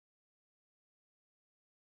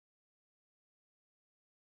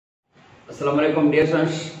Assalamualaikum dear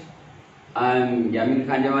students. I am Yameen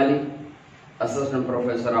Jamali, Assistant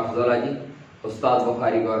Professor of Zoology, Ustad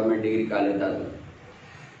Bukhari Government Degree College, Dadar.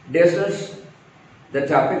 Dear students, the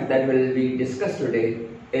topic that will be discussed today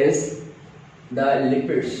is the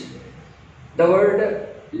lipids. The word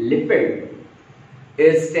lipid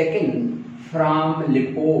is taken from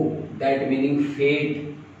lipo, that meaning fat,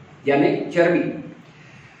 यानी चर्बी.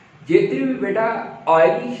 जेतरी भी बेटा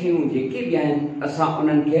oily शयूं जेके भी आहिनि असां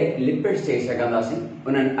उन्हनि खे लिपिड्स चई सघंदासीं.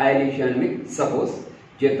 उन्हनि ऑयली शयुनि में सपोज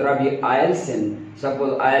जेतिरा भी ऑयल्स आहिनि, सपोज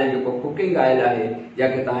ऑयल जेको कुकिंग ऑयल आहे,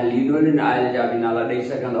 जंहिंखे तव्हां लिनोलिन ऑयल जा बि नाला ॾेई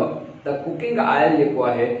सघंदव, त कुकिंग ऑयल जेको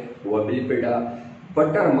आहे उहो बि लिपिड आहे.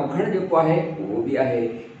 बटर मखण जेको आहे उहो बि आहे.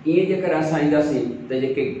 ईअं जेकर असां ईंदासीं त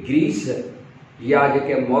जेके ग्रीस या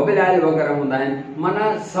जेके मोबिल ऑयल वग़ैरह हूंदा आहिनि,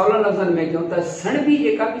 माना सवलनि लफ़्ज़नि में चऊं त सणबी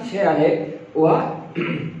जेका बि शइ आहे उहा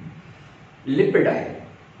लिपिड आहे.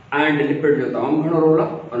 एंड लिपिड जो तमामु घणो रोल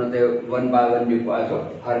आहे. उन ते वन बाय वन जेको आहे सो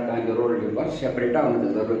हर कंहिंजो रोल जेको आहे सेपरेट आहे, उन ते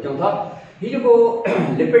ज़रूरु चऊं था. हीउ जेको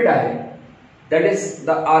लिपिड आहे that is the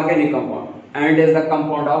organic compound and is the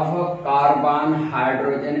compound of carbon,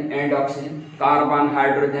 hydrogen and oxygen. Carbon,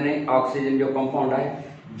 hydrogen ऐं ऑक्सीजन जो कंपाउंड आहे.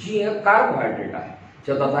 जीअं कार्बोहाइड्रेट आहे,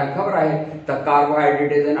 छो त असांखे ख़बर आहे त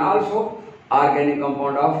carbohydrate is an also organic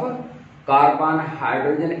compound of carbon,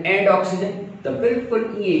 hydrogen and oxygen. त बिल्कुलु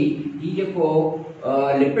ईअं ई हीउ जेको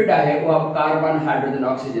लिपिड आहे उहा कार्बन, हाइड्रोजन,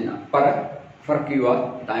 ऑक्सीजन आहे. पर फ़र्क़ु इहो आहे,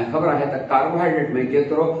 तव्हांखे ख़बर आहे त कार्बोहाइड्रेट में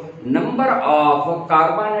जेतिरो नंबर ऑफ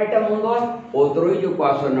कार्बन एटम हूंदो आहे ओतिरो ई जेको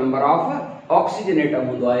आहे so number of oxygen atom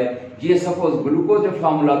हूंदो आहे. जीअं सपोज ग्लूकोज जे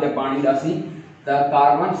फॉर्मूला ते पाण ईंदासीं त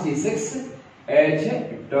कार्बन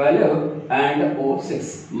C6H12 एंड O6,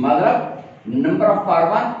 मतिलबु number of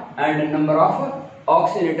carbon and number of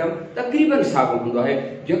oxygen atom तक़रीबन साॻियो हूंदो आहे.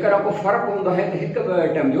 जेकर को फ़र्क़ु हूंदो आहे त हिकु ॿ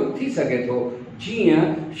एटम जो थी सघे थो. जीअं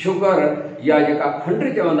शुगर या जेका खंडु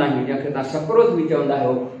चवंदा आहियूं, जंहिंखे तव्हां सक्रोज बि चवंदा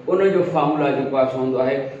आहियो, उनजो फॉर्मूला जेको आहे हूंदो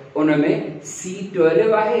आहे उन में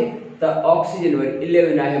C12 आहे त ऑक्सीजन वरी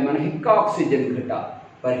 11 आहे, माना हिकु ऑक्सीजन घटि आहे.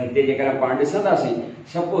 पर हिते जेकर पाण ॾिसंदासीं,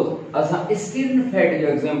 सपोज असां स्टीरन फैट जो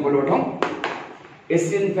एग्ज़ाम्पल वठूं.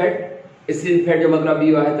 स्टीरन फैट जो मतिलबु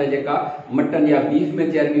इहो आहे त जेका मटन या बीफ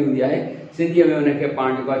में चर्बी हूंदी आहे, सिंधीअ में उनखे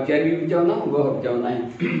पाण जेको आहे चर्बी बि चवंदा आहियूं, उहो बि चवंदा आहियूं.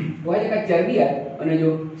 उहा जेका चर्बी आहे उनजो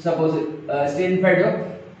सपोज स्टीरन फैट जो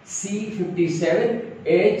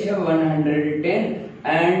C57H110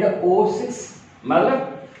 एंड O6, मतिलबु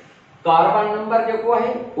कार्बन नंबर जेको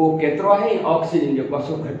आहे उहो केतिरो आहे, ऑक्सीजन जेको आहे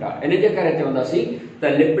सो घटि आहे. इन जे करे चवंदासीं त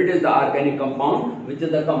lipid is the organic compound which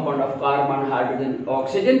is the compound of carbon, hydrogen,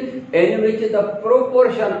 oxygen in which the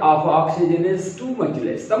proportion of oxygen is too much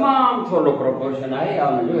less. तमामु थोरो प्रोपोर्शन आहे या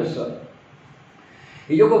उनजो हिसो.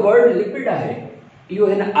 हीउ जेको वर्ड लिपिड आहे इहो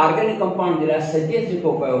हिन ऑर्गेनिक कंपाउंड जे लाइ सजेस्ट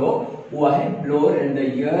जेको कयो हो उहो आहे ब्लोर in the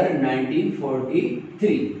year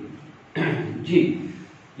 1943. Ji,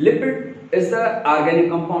 lipid is the organic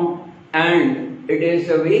compound and it is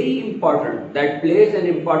very important that plays an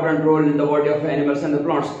important role in the body of animals and the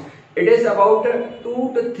plants. It is about 2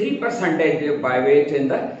 to 3% by weight in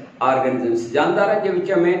the organisms. जानदार जे विच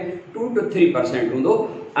में 2 to 3% हूंदो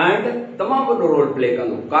and तमामु वॾो role play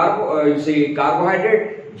कंदो. Carbohydrate,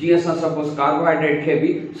 जीअं असां suppose carbohydrate खे बि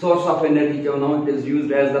source of energy चवंदा आहियूं, it is used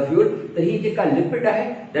as the fuel. त हीअ जेका लिपिड आहे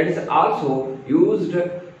that is also used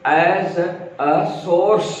as a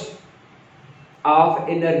source of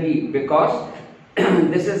energy because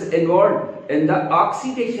this is involved in the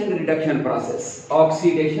oxidation reduction process.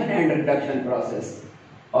 Oxidation and reduction process.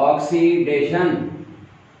 Oxidation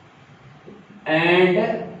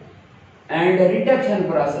and reduction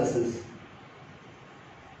processes.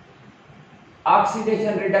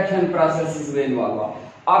 Oxidation reduction processes में involve आहे.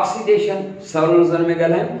 Oxidation सवलनि में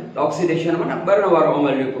ॻाल्हायूं त oxidation माना ॿरण वारो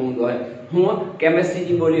अमल जेको हूंदो आहे. हूअं केमिस्ट्री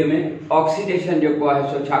जी ॿोलीअ में ऑक्सीडेशन जेको आहे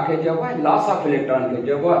सो छाखे चइबो आहे, लॉस ऑफ इलेक्ट्रॉन खे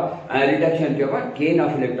चइबो आहे, ऐं रिडक्शन चइबो आहे गेन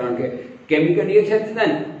ऑफ इलेक्ट्रॉन खे. केमिकल रिएक्शन थींदा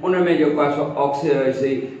आहिनि, उन में जेको आहे सो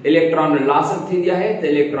इलेक्ट्रॉन लॉस थींदी आहे त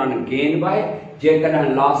इलेक्ट्रॉन गेन बि आहे. जेकॾहिं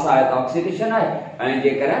लॉस आहे त ऑक्सीडेशन आहे, ऐं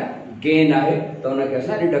जेकॾहिं गेन आहे त उनखे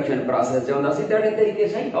असां रिडक्शन प्रोसेस चवंदासीं. त अहिड़े तरीक़े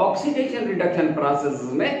सां ई ऑक्सीडेशन रिडक्शन प्रोसेस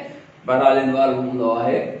में बहरहाल इन्वॉल्व हूंदो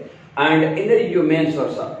आहे. एंड एनर्जी जो मेन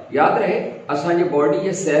सोर्स आहे. यादि रहे असांजे बॉडी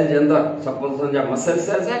जे सेल जे अंदरि सपोज असांजा मसल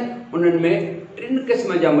सेल्स आहिनि, उन्हनि में 3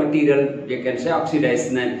 क़िस्म जा मटीरियल जेके आहिनि से ऑक्सीडाइज़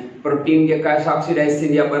थींदा आहिनि. प्रोटीन जेका आहे ऑक्सीडाइज़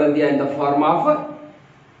थींदी आहे, ॿरंदी आहे in the form of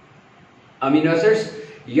amino acids,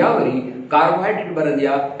 या वरी कार्बोहाइड्रेट ॿरंदी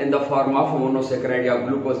आहे in the form of monosaccharide या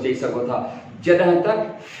ग्लूकोज चई सघो था. जॾहिं त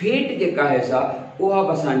फैट जेका आहे सा उहा बि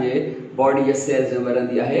असांजे बॉडी जे सेल्स में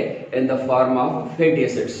ॿरंदी आहे in the form of fatty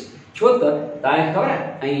acids. छो त तव्हांखे ख़बर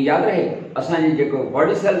आहे ऐं यादि रहे असांजे जेको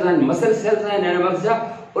बॉडी सेल्स आहिनि मसल सेल्स आहिनि एनिमल्स जा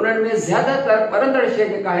उन्हनि में ज़्यादातर ॿरंदड़ शइ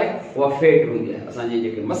जेका आहे उहा फैट हूंदी आहे। असांजे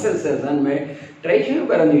जेके मसल सेल्स आहिनि में टे शयूं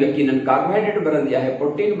ॿरंदियूं यकीनन कार्बोहाइड्रेट ॿरंदी आहे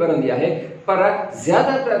प्रोटीन ॿरंदी आहे पर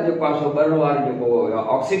ज़्यादातर जेको आहे सो ॿरण वारो जेको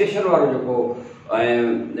ऑक्सीडेशन वारो जेको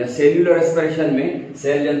ऐं सेल्यूलर रेस्पिरेशन में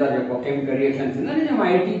सेल जे अंदरि जेको केमिकल रिएक्शन थींदा आहिनि जंहिंमां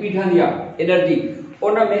एटीपी ठहंदी आहे एनर्जी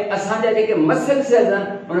उन में असांजा जेके मसल सेल्स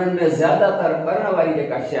आहिनि उन्हनि में ज़्यादातर ॿरण वारी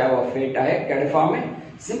जेका शइ आहे उहा फैट आहे। कहिड़े फॉर्म में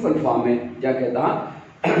सिंपल फॉर्म में जंहिंखे तव्हां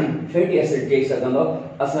फैटी एसिड चई सघंदो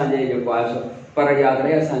असांजे जेको आहे सो पर यादि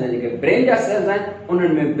रहे असांजा जेके ब्रेन जा सेल्स आहिनि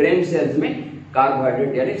उन्हनि में ब्रेन सेल्स में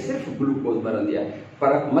कार्बोहाइड्रेट यानी सिर्फ़ु ग्लूकोज ॿरंदी आहे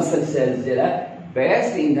पर मसल सेल्स जे लाइ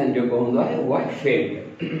बेस्ट ईंधन जेको हूंदो आहे उहो आहे फैट।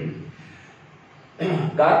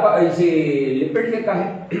 लिपिड जेका आहे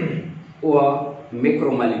उहा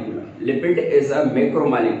मैक्रोमॉलिक्यूल आहे। लिपिड इज़ अ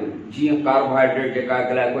मैक्रोमॉलिक्यूल जीअं कार्बोहाइड्रेट जेका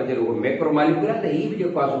आहे ग्लाइकोजन उहो मैक्रोमॉलिक्यूल आहे त हीअ बि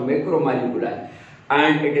जेको आहे सो मैक्रोमॉलिक्यूल आहे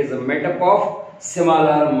and it is a made up of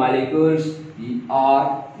similar molecules or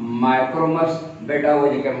micromers। बेटा वो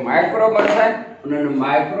जेके माइक्रोमर्स हैं उन्हनि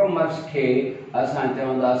माइक्रोमर्स खे असां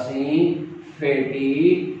चवंदासीं फैटी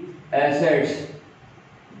एसिड्स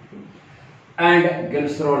एंड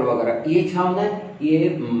ग्लिसरॉल वगैरह ये छा हूंदा आहिनि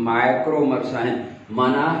ये माइक्रोमर्स आहिनि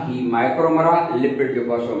माना ही माइक्रोमर आहे लिपिड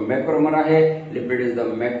जेको आहे सो मैक्रोमर आहे। Lipid is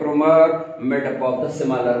the मैक्रोमर made up of the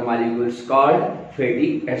similar molecules called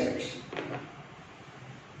fatty acids.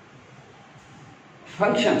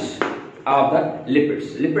 functions of the lipids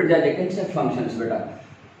lipid जा जेके से functions बेटा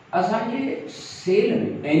असांजे सेल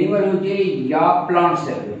में एनिमल हुजे या प्लांट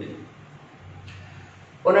सेल हुजे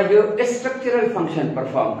उन जो स्ट्रक्चरल फंक्शन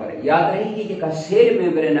परफॉर्म करे। याद रहे ये जेका सेल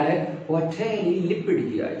मेम्ब्रेन है वो ठहियलु लिपिड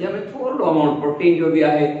जी आहे जंहिंमें थोरो अमाउंट प्रोटीन जो भी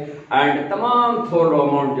आहे एंड तमाम थोरो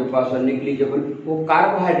अमाउंट जेको आहे सो निगलिजिबल वो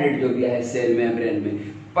कार्बोहाइड्रेट जो भी आहे सेल मेम्ब्रेन में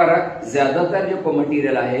पर ज्यादातर जेको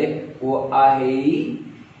मटीरियल आहे वो आहे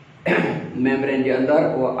मेम्ब्रेन के अंदर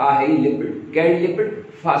वो आहे लिपिड। कहिड़ी लिपिड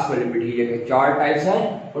फास्फोलिपिड ही जेके चार टाइप्स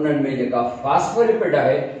हैं उन्हनि में जेका फास्फोलिपिड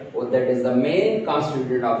आहे वो that is the main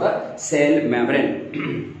constituent of the cell membrane.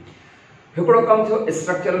 हिकिड़ो कम थियो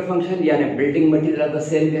स्ट्रक्चरल फंक्शन यानी building material of the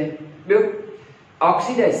cell में ॿियो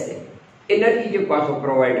ऑक्सीडाइज थे एनर्जी जेको आहे सो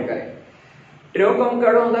प्रोवाइड करे। टियों कम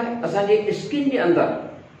कहिड़ो हूंदो आहे असांजे स्किन जे अंदरि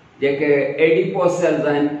जेके एडिपोज सेल्स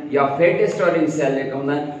आहिनि या फैट स्टोरिंग सेल जेके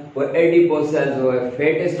हूंदा आहिनि वो एडिपोज सेल्स वो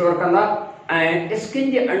फैट स्टोर कंदा ऐं स्किन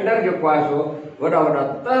जे अंडर जेको आहे सो वॾा वॾा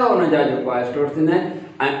तह उन जा जेको आहे स्टोर थींदा आहिनि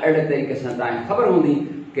ऐं अहिड़े तरीक़े सां तव्हांखे ख़बर हूंदी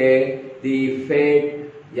कि दी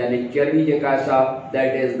फैट यानी चर्बी जेका आहे सा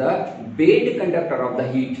that is the bad conductor of the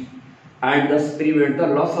heat and दस prevent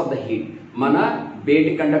the loss of the heat माना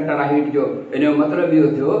बेड कंडक्टर आहे हीट जो इन जो मतिलबु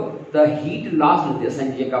इहो थियो त हीट लॉस न थिए।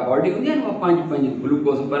 असांजी जेका बॉडी हूंदी आहे न उहा पंहिंजी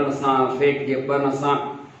ग्लूकोज ॿरण सां फैट जे ॿरण सां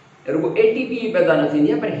रुगो एटीपी पैदा न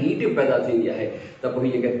थींदी आहे पर हीट पैदा थींदी आहे त पोइ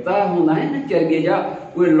जेके तह हूंदा आहिनि न चर्बीअ जा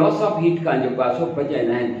उहे लॉस ऑफ हीट खां जेको आहे सो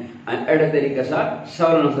बचाईंदा आहिनि ऐं अहिड़े तरीक़े सां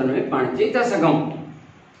सवले लफ़्ज़नि में पाण चई था सघूं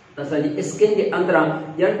त असांजी स्किन जे अंदरां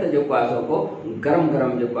ॼण त जेको आहे सो को गरम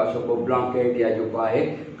गरम जेको आहे सो को ब्लैंकेट या जेको आहे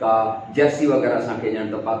का जर्सी वग़ैरह असांखे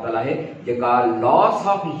ॼण त पातल आहे जेका लॉस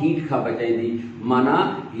ऑफ हीट खां बचाईंदी माना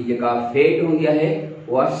हीअ जेका फैट हूंदी आहे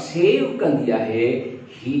उहा सेव कंदी आहे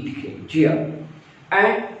हीट खे जी हा।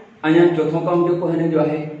 ऐं अञा चौथों कम जो हिन जो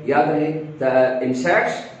है याद रहे द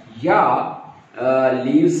इंसेक्ट्स या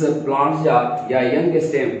लीव्स प्लांट्स या young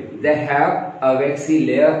stem they have a waxy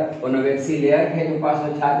layer उन वैक्सी लेयर के जो पास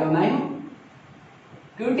छा चवंदा आहियूं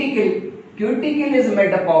cuticle. Cuticle is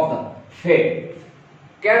made up of the fat.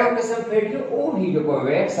 कहिड़ो क़िस्म फैट जो ओ ही जेको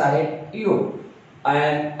वैक्स आहे इहो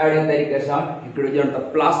ऐं अहिड़े तरीक़े सां हिकिड़ो ॼण त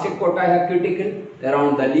प्लास्टिक कोट आहे cuticle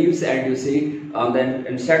around the leaves and you see on the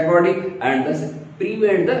insect body and this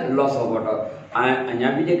prevent the loss of water। अञा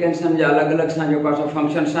भी जेके इंसान जा अलग अलग सां जेको आहे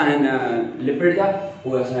फंक्शन्स आहिनि लिपिड जा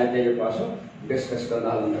उहे असां हिते जेको आहे डिस्कस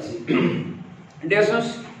कंदा हलंदासीं।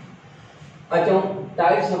 डियर्स अचूं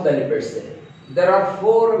टाइप्स ऑफ द लिपिड्स ते। There are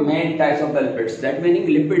four main types of the lipids. That meaning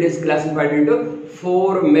lipid is classified into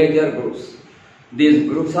four major groups. These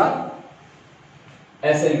groups are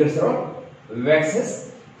acylglycerol,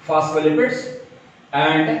 waxes, phospholipids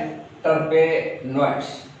and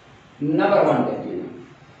terpenoids। Number one technique,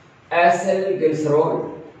 acylglycerol,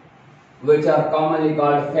 which are commonly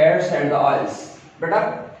called fats and oils। बेटा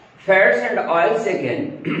fats and oils again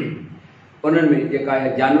उन्हनि में जेका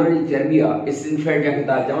जानवर जी चर्बी आहे skin fat जंहिंखे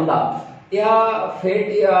तव्हां चवंदा या फैट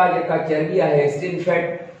या जेका चर्बी आहे स्किन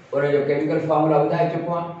फैट उन जो केमिकल फॉर्मूला ॿुधाए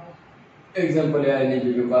चुको आहे। एग्जांपल या इन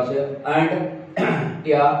जो जेको आहे एंड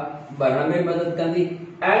या बरण में मदद कंदी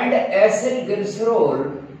and acylglycerol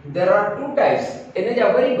there are two types इन जा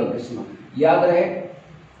वरी ॿ क़िस्म याद रहे।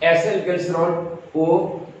 acylglycerol वो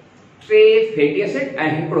टे फैटी एसिड ऐं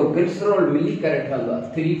हिकिड़ो ग्लिसरॉल मिली करे ठहंदो आहे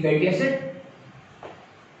 3 फैटी एसिड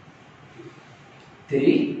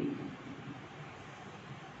 3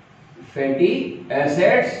 फैटी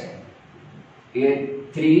एसिड्स ये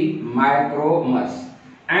 3 माइक्रोमर्स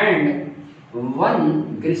एंड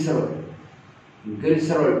 1 ग्लिसरॉल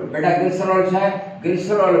ग्लिसरॉल बेटा ग्लिसरॉल छा है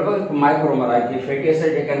ग्लिसरॉल हिकु माइक्रोमर आहे जी फैटी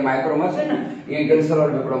एसिड जेके माइक्रोमर्स आहिनि न ये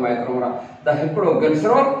ग्लिसरॉल हिकिड़ो माइक्रोमर आहे त हिकिड़ो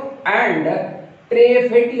glycerol and 3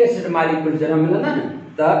 fatty acid molecule जन मिलंदा न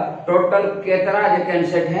त टोटल केतिरा जेके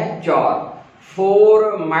सेट है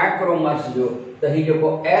 4 माइक्रोमर्स जो त ही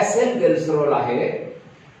जेको एसिड ग्लिसरॉल आहे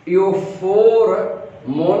इहो 4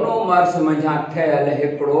 मोनोमर्स मंझां ठहियल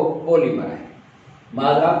हिकिड़ो पॉलीमर आहे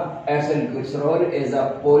मतलब acyl glycerol is a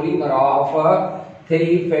polymer of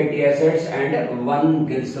 3 fatty acids and 1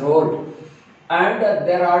 glycerol and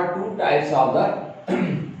there are 2 types of the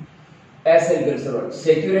acyl glycerol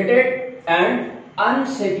saturated and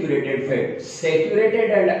unsaturated fat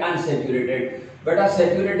saturated and unsaturated beta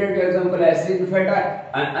saturated जो example acidic fat है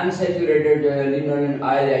and unsaturated जो linoleum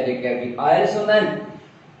oil है जेके भी oils होंदा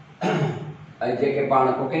है जेके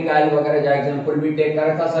पाण cooking oil वगैरह जा एग्जांपल भी टेक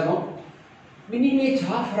करे था सको बिनी में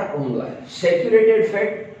छा फर्क होंदो है सैचुरेटेड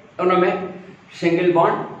फैट उनमें single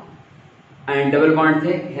bond and double bond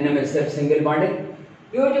थे हिन में सिर्फ सिंगल बॉन्ड है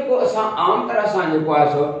यो जो असा आम तरह से जो है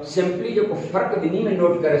सो सिंपली जो फर्क बिनी में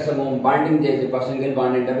नोट करे सको बॉन्डिंग जे जो single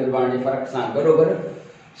bond and double bond जे फर्क सा बरोबर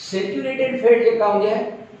सैचुरेटेड फैट जे का होंदी है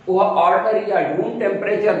वो ऑर्डर या रूम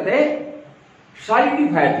टेंपरेचर ते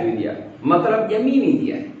सॉलिडिफाई थी वेंदी है मतलब जमी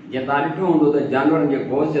वेंदी है जे ता ॾिठो हूंदो त जानवरनि जे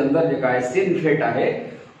गोश्त जे अंदर जेका एसिड फैट आहे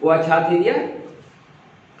उहा छा थींदी आहे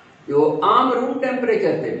जो आम रूम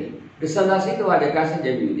टेंपरेचर ते भी ॾिसंदासीं त उहा जेका सी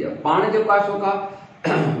जमी वेंदी आहे पाण जेको आहे सो का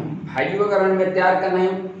भाॼी वग़ैरह में तयारु कंदा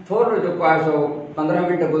आहियूं थोरो जेको आहे सो 15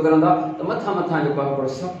 मिनट गुज़रंदा त मथां मथां जेको आहे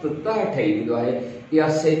हिकिड़ो सख़्तु तह ठही वेंदो आहे इहा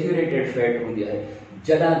सैचुरेटेड फैट हूंदी आहे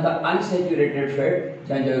जॾहिं त अनसैचुरेटेड फैट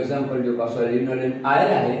जंहिंजो एग्जांपल जेको आहे सो लिनोलेन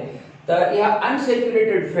ऑयल आहे त इहा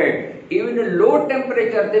अनसैचुरेटेड फैट इवन लो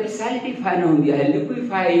टेंपरेचर ते भी सॉलिडिफाई न होंदी है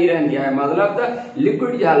लिक्विफाई ही रहंदी है मतलब त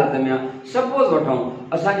लिक्विड जी हालत में सपोज वठूं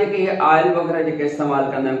असा जेके ऑयल वगैरह जेके इस्तेमाल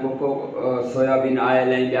कंदा कोको सोयाबीन ऑयल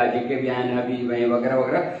ऐं ॿिया जेके भी आहिनि हबीब ऐं वगैरह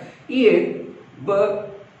वगैरह इहे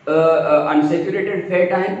अनसैचुरेटेड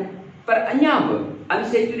फैट आहिनि पर अञा भी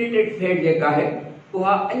अनसैचुरेटेड फैट जेका है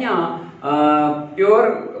उहा अञा प्योर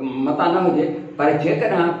मता न हुजे पर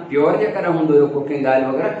जेकॾहिं प्योर जेकॾहिं हूंदो हुयो कुकिंग ऑयल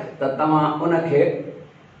वगैरह त तव्हां उनखे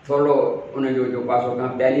थोड़ो उनजो जो पासो का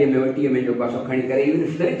प्यालीअ में वटीअ में जो पासो खणी करे इवन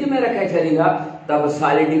फ्रिज में रखे छॾींदा त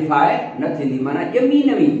सॉलिडिफाई न थींदी माना ॼमी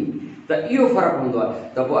न वेंदी त इहो फ़र्क़ु हूंदो आहे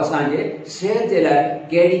त पोइ असांजे सिहत जे लाइ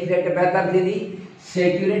कहिड़ी फैट बहितर थींदी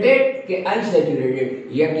सैचुरेटेड के अनसैचुरेटेड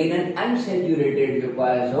यकीनन अनसैचुरेटेड जेको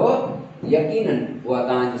आहे सो यकीनन उहा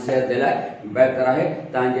तव्हांजी सिहत जे लाइ बहितर आहे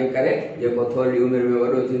तव्हांजे करे जेको थोरी उमिरि में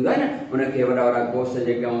वॾो थींदो आहे न उनखे वॾा वॾा गोश्त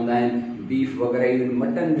जेके हूंदा आहिनि बीफ वगैरह इवन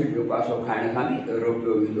मटन जो पासो खाइण खां भी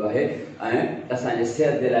रोकियो वेंदो आहे ऐं असांजे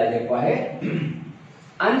सिहत जे लाइ जेको आहे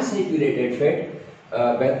अनसैचुरेटेड फैट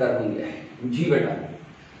बहितर हूंदी आहे जी बेटा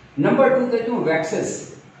नंबर 2 ते जो waxes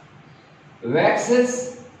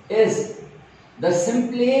is the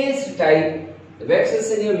simplest type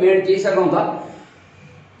waxes in made चई सघूं था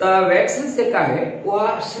त वैक्सेस जेका आहे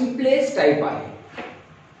उहा सिंपलेस्ट टाइप आहे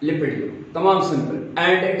लिपिड जो तमाम simple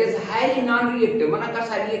and it is highly non reactive माना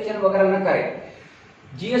का रिएक्शन वगैरह न करे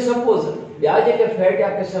जी सपोज ॿिया जेके फैट या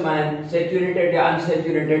क़िस्म आहिनि सैचुरेटेड या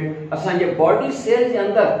अनसैचुरेटेड असांजे बॉडी सेल जे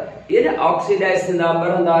अंदर ये ऑक्सीडाइज थींदा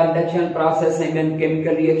ॿरंदा इंडक्शन प्रोसेस ऐं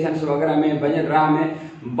केमिकल रिएक्शंस वगैरह में वञण राह में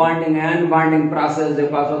बॉन्डिंग एंड बॉन्डिंग प्रोसेस जे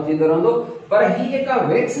पासो थींदो रहंदो पर ही जेका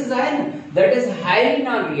वैक्सेस आहे न that is highly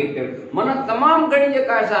non reactive माना तमाम घणी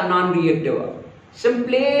जेका असां नॉन रिएक्टिव आहे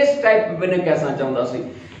सिंपलेस्ट टाइप बिन के असां चवंदासीं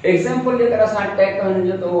एग्जांपल जेकर असां टेक करण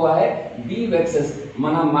जो तो वो है बी वैक्सेस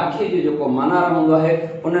माना माखी जो जो मनार होंदो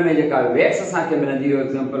है उनमें जेका वैक्स असां के मिलंदी है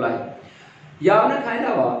एग्जांपल है या उन खां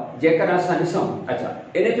अलावा जेकर असां ॾिसूं अच्छा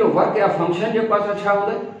इन जो वर्क या फंक्शन जो पासो छा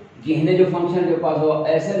होंदो जी हिन जो फंक्शन जो पासो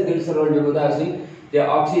एसिड ग्लिसरॉल जो बुधासी ते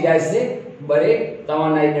ऑक्सीडाइज से बड़े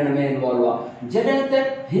तवानाई ॾियण में इन्वॉल्व आ जॾहिं त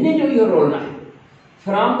हिन जो इहो रोल न आहे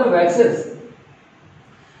from the waxes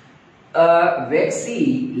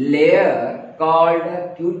waxy layer called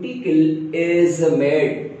cuticle is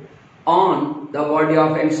made on the body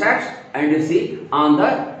of insects and you see on the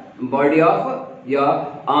body of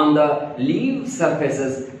on the leaf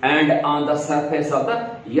surfaces and on the surface of the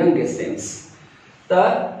young stems ta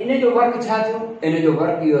ine jo work cha thyo ine jo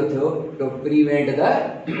work yo thyo to prevent the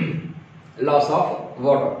loss of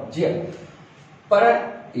water ji par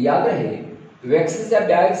yaad rahe waxes जा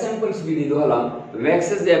ॿिया examples भी ॾींदो हलां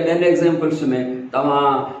waxes जे ॿियनि examples में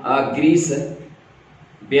तव्हां Greece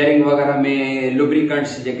bearing वगैरह में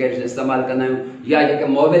लुब्रिकेंट्स जेके इस्तेमाल कंदा आहियूं, या जेके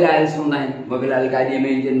मोबिल ऑयल्स हूंदा आहिनि, मोबिल ऑयल गाॾीअ में,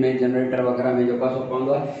 इंजन में, जनरेटर वगैरह में जेको असां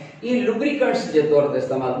पवंदो आहे, इहे लुब्रिकेंट्स जे तौर ते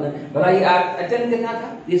इस्तेमालु कंदा आहियूं। भला इहे अचनि किथां था,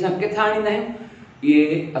 इहे असां किथां आणींदा आहियूं, इहे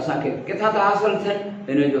असांखे किथां था हासिलु थियनि,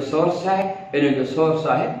 इन जो सोर्स छा आहे, इन जो सोर्स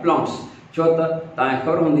आहे प्लांट्स। छो त तव्हांखे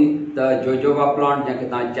ख़बर हूंदी त जोजोबा प्लांट जंहिंखे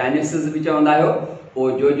तव्हां चाइनीसिस बि चवंदा आहियो, उहो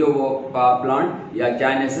जोजोबा प्लांट या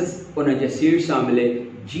चाइनीसिस उन जे सीड्स सां मिले।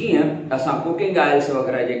 जीअं असां कुकिंग ऑयल्स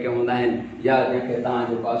वगैरह जेके हूंदा आहिनि, या जंहिंखे तव्हां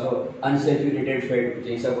जेको आहे सो अनसेचुरेटेड फैट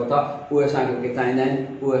चई सघो था, उहे असांखे किथां ईंदा आहिनि,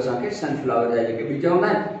 उहे असांखे सनफ्लावर जा जेके ॿिज हूंदा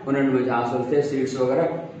आहिनि उन्हनि में हासिलु थिए सीड्स वगैरह।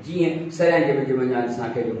 जीअं सरियह जे ॿिज में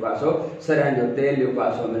असांखे जेको आहे सो सरियह जो तेल जेको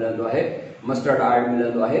आहे सो मिलंदो आहे, मस्टर्ड ऑयल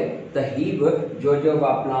मिलंदो आहे, त ही बि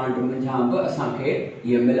जोजोबा प्लांट में बि असांखे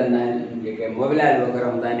इहे मिलंदा आहिनि। जेके मोबिल ऑयल वगैरह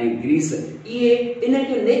हूंदा आहिनि, ग्रीस, इहे इन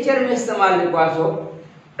जो नेचर में इस्तेमालु जेको आहे सो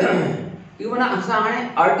इहो माना असां हाणे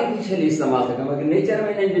आर्टिफिशियली इस्तेमालु था कयूं, नेचर में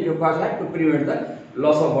इन्हनि जो जेको आहे to prevent the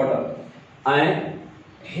loss of water. ऐं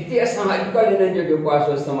हिते असां अॼुकल्ह हिननि जो जेको आहे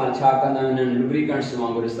सो इस्तेमालु छा कंदा आहियूं, हिननि लुब्रिकेंट्स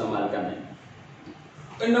वांगुरु इस्तेमालु कंदा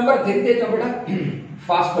आहियूं। नंबर 3 ते चऊं बेटा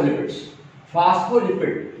phospholipids.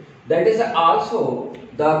 Phospholipid that is also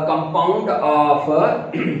the compound of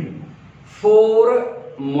 4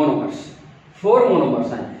 monomers। 4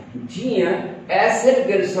 monomers हैं। जीअं एसिड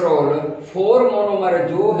ग्लिसरॉल 4 मोनोमर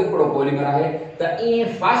जो हिकिड़ो पॉलीमर आहे, त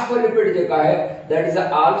ईअं फास्फोलिपिड जेका आहे that is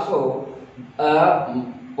also a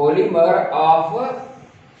polymer of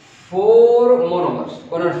 4 monomers।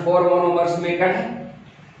 उन 4 monomers में कहिड़ा,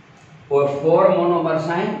 और 4 monomers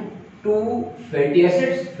आहिनि 2 fatty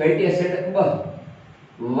acids, fatty acid 2,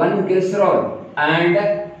 1 glycerol and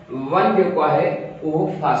 1 जेको आहे उहो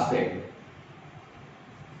फास्फेट,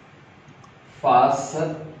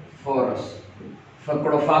 फास्फोरस,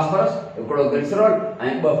 हिकिड़ो फास्फोरस, हिकिड़ो ग्लिसरॉल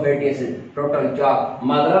ऐं 2 फैटी एसिड, टोटल 4।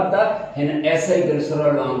 मतलब त हिन एसिड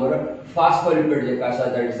ग्लिसरॉल वांगुरु फास्फोलिपिड जेका आहे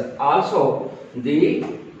that is also the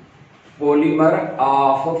polymer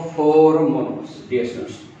of 4 monomers. Dear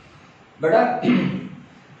students, बेटा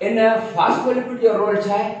इन फास्फोलिपिड जो रोल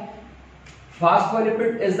छा आहे?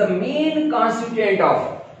 Phospholipid is the main constituent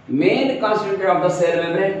of the cell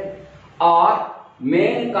membrane or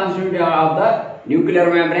main constituent of the nuclear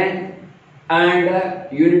membrane and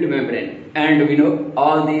unit membrane, and we know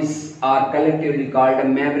all these are collectively called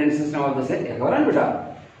membrane system of the cell। खबर है बेटा,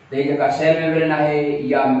 तो ये का cell membrane आहे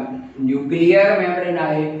या nuclear membrane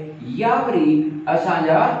आहे या वरी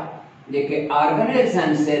असांजा जेके organelles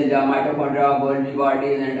आहिनि cell जा, mitochondria, Golgi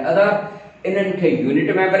bodies and other, इन्हनि खे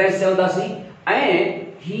unit membrane चवंदासीं। ऐं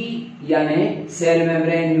ही यानी cell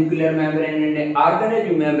membrane, nuclear membrane and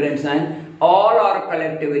organelle membranes आहिनि, all are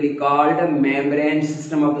collectively called membrane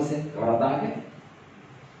system of the cell। खबर आता है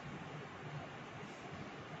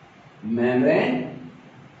membrane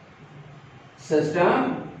system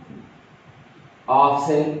of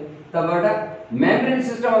cell। त बेटा membrane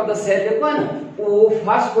system of the cell जेको आहे न उहो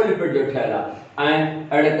फास्फोलिपिड जो ठहियल आहे। ऐं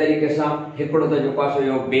अहिड़े तरीक़े सां हिकिड़ो त जेको आहे सो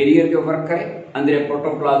इहो बैरियर जो वर्क करे, अंदरि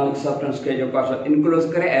प्रोटोप्लाज़्मिक सब्सटेंस खे जेको आहे सो इनक्लोज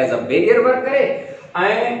करे, एज अ बैरियर वर्क करे।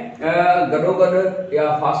 ऐं गॾोगॾु या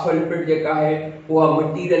फास्फोलिपिड जेका आहे उहा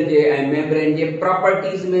मटीरियल जे ऐं मेम्ब्रेन जे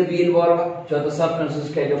प्रॉपर्टीज़ में बि इन्वॉल्व आहे, छो त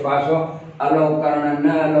सब्सटेंसिस खे जेको आहे सो अलो करणु, न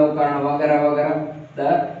अलो करणु वग़ैरह वग़ैरह। त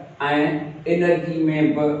ऐं एनर्जी में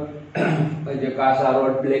बि जेका असां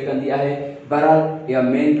रोल प्ले कंदी आहे। बहरहाल या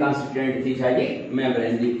मेन कॉन्स्टिट्यूएंट थी छाजी,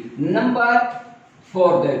 मेम्ब्रेन जी। नंबर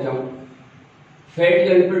 4 ते अचूं,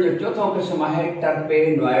 फैटी लिपिड जो चौथों किस्म है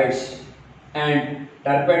टर्पेनॉइड्स। And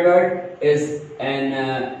टर्पेनॉइड is an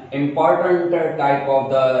important type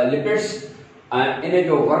of the lipids. इन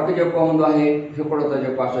जो वर्क जो हूंदो आहे हिकिड़ो त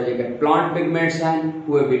जेको आहे जेके प्लांट पिगमेंट्स आहिनि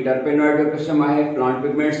उहे बि टर्पेनॉइड जो क़िस्म आहे। प्लांट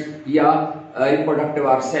पिगमेंट्स या रिप्रोडक्टिव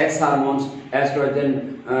और सेक्स हार्मोन्स, एस्ट्रोजन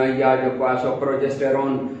या जेको आहे सो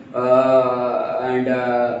प्रोजेस्टेरोन एंड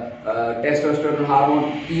टेस्टोस्टेरोन हार्मोन,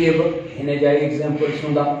 इहे बि हिन जा एग्जांपल्स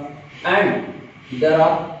हूंदा। And there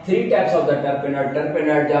are 3 types of the terpenoid।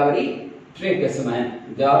 terpenoid जा वरी 3 किस्म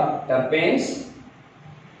आहिनि। there are terpenes,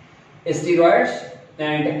 steroids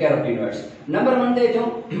and carotenoids। Number 1 ते अचूं,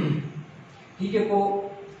 ही जेको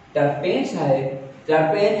terpenes आहे,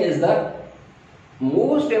 terpene is the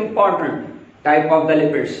most important type of the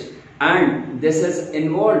lipids and this is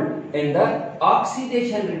involved in the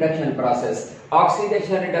oxidation reduction process।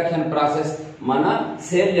 oxidation reduction process माना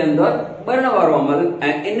cell जे अंदर बढ़ण वारो अमल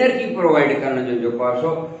ऐं एनर्जी प्रोवाइड करण जो जेको आहे सो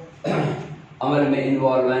अमल में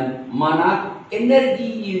इन्वॉल्व आहिनि, माना एनर्जी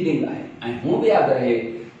यील्डिंग आहे। ऐं हू बि यादि रहे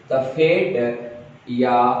त फैट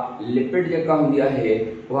या लिपिड जेका हुंदी आहे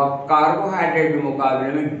वह कार्बोहाइड्रेट के मुकाबले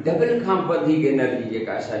में डबल खां वधीक एनर्जी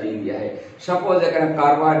जेका असां ॾींदी आहे। सपोज अगर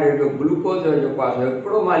कार्बोहाइड्रेट जो ग्लूकोज जो जेको आहे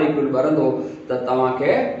हिकिड़ो मालिक्यूल भरंदो त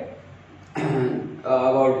तव्हांखे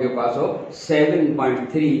अबाउट जेको आहे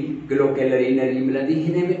 7.3 किलो कैलोरी एनर्जी मिलंदी।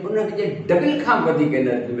 हिन में उनखे डबल खां वधीक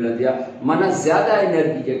एनर्जी मिलंदी आहे, माना ज़्यादा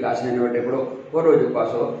एनर्जी जेका असां हिन वटि हिकिड़ो वॾो जेको आहे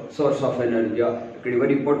सोर्स ऑफ एनर्जी आहे, हिकिड़ी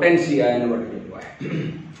वॾी पोटेंसी आहे हिन वटि जेको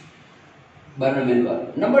आहे। बर्न मिनरल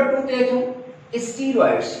नंबर 2 ते अचूं,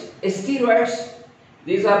 steroids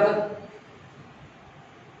these are the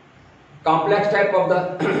complex type of the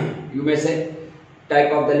you may say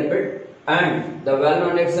type of the lipid and the well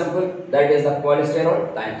known example that is the cholesterol।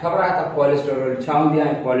 ताई खबर है त कोलेस्टेरोल छा हुंदी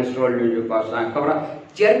आहे, कोलेस्टेरोल जो जेको आहे ताई खबर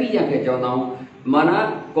चर्बी जंहिंखे चवंदा आहियूं, माना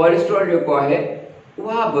कोलेस्टेरोल जेको आहे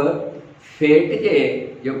उहा बि फैट जे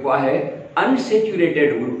जेको आहे अनसेचुरेटेड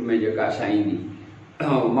ग्रुप में जेका असां ईंदी,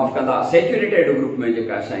 माफ़ कंदा सेचुरेटेड ग्रुप में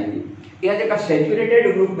जेका असां ईंदी, इहा जेका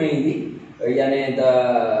सेचुरेटेड ग्रुप में ईंदी यानी द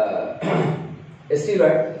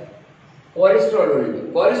स्टीरॉइड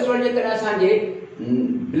कोलेस्ट्रॉल जे करे असांजे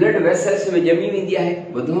ब्लड वेसल्स में ॼमी वेंदी आहे।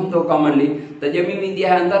 ॿुधूं तो कॉमनली त ॼमी वेंदी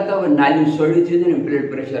आहे अंदर त नालियूं सोढ़ियूं थी वेंदियूं,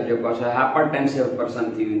 ब्लड प्रेशर जेको आहे हाइपरटेंसिव पर्सन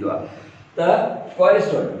थी वेंदो आहे। त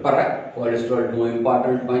कोलेस्ट्रॉल पर कोलेस्ट्रॉल जो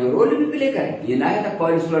इम्पोर्टेंट पंहिंजो रोल भी प्ले करे। ये ना है त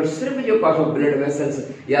कोलेस्ट्रॉल सिर्फ जेको आहे ब्लड वेसल्स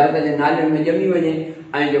या त जे नालियुनि में ॼमी वञे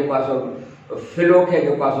ऐं जेको आहे फ्लो के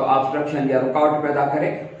जेको आहे ऑब्स्ट्रक्शन या रुकावट पैदा करे,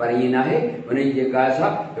 पर ये ना है उनजी जेका आहे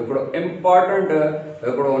हिकिड़ो इम्पोर्टेंट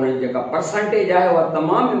हिकिड़ो उनजी जेका परसेंटेज आहे उहा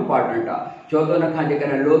तमामु इम्पोर्टेंट आहे। छो त उन खां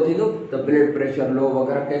जेकॾहिं लो थींदो त ब्लड प्रेशर लो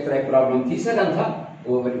वग़ैरह केतिरा ई प्रॉब्लम थी सघनि था,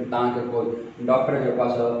 उहो वरी तव्हांखे कोई डॉक्टर जेको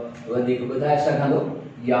आहे वधीक ॿुधाए सघंदो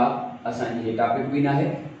या असांजी टॉपिक भी ना है।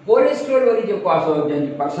 कोलेस्ट्रॉल वरी जेको आहे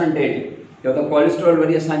जंहिंजी परसेंटेज, छो त कोलेस्ट्रॉल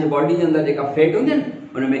वरी असांजे बॉडी जे अंदरि जेका फैट हूंदी आहिनि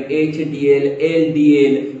उनमें HDL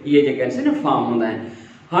LDL इहे जेके आहिनि न फॉर्म हूंदा आहिनि।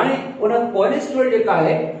 हाणे उन कोलेस्ट्रॉल जेका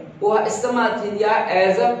आहे उहा इस्तेमालु थींदी आहे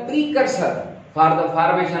as a precursor for the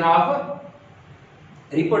formation of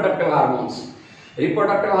reproductive hormones.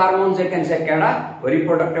 Reproductive hormones जेके आहिनि से कहिड़ा,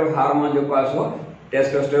 रिप्रोडक्टिव हार्मोन जेको आहे सो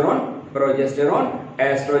टेस्टोस्टेरोन, प्रोजेस्टेरोन,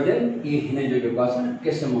 एस्ट्रोजन, ये हिन जो जेको आहे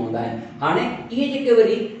क़िस्म हूंदा आहिनि। हाणे इहे जेके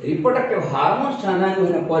वरी रिप्रोडक्टिव हार्मोन्स ठहंदा आहिनि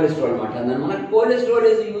उहे कोलेस्ट्रॉल मां ठहंदा आहिनि, माना cholesterol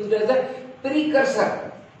is used as a precursor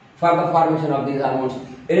for the formation of these hormones.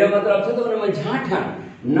 इहो मतिलबु छो त उन में छा ठहनि।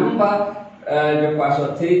 नंबर जेको आहे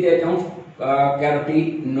 3 ते अचूं,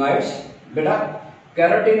 कैरोटीनॉइड्स। बेटा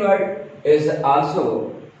carotenoid is also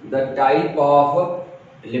the type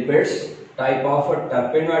of lipids, type of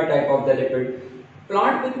टर्पेनॉइड type of the lipid.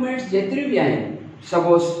 Plant pigments जेतिरी भी आहिनि,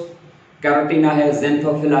 सपोज कैरोटीन आहे,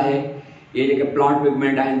 ज़ेंथोफिल आहे, ये जेके प्लांट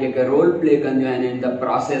पिगमेंट आहिनि जेके रोल प्ले कंदियूं आहिनि in the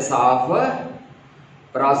process of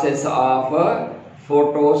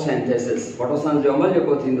photosynthesis. Photosynthesis जो अमल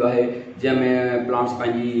जेको थींदो आहे जंहिंमें प्लांट्स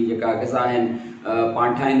पंहिंजी जेका ग़िज़ा आहिनि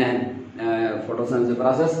पाण ठाहींदा आहिनि, फोटोसिंथेसिस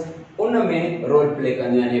प्रोसेस उन में रोल प्ले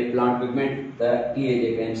कंदियूं आहिनि प्लांट पिगमेंट। त इहे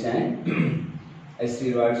जेके आहिनि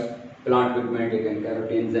स्टीरॉइड्स, प्लांट पिगमेंट जेके आहिनि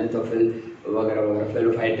कैरोटीन, ज़ेंथोफिल वग़ैरह वग़ैरह,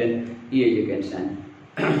 फेलोफाइटिन, इहे जेके आहिनि।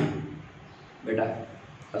 बेटा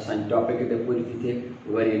असांजी टॉपिक हिते पूरी थी थिए,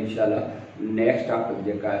 वरी इंशाल्लाह नेक्स्ट टॉपिक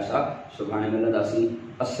जेका आहे असां सुभाणे मिलंदासीं।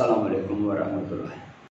 अस्सलामु अलैकुम वरहमतुल्लाह।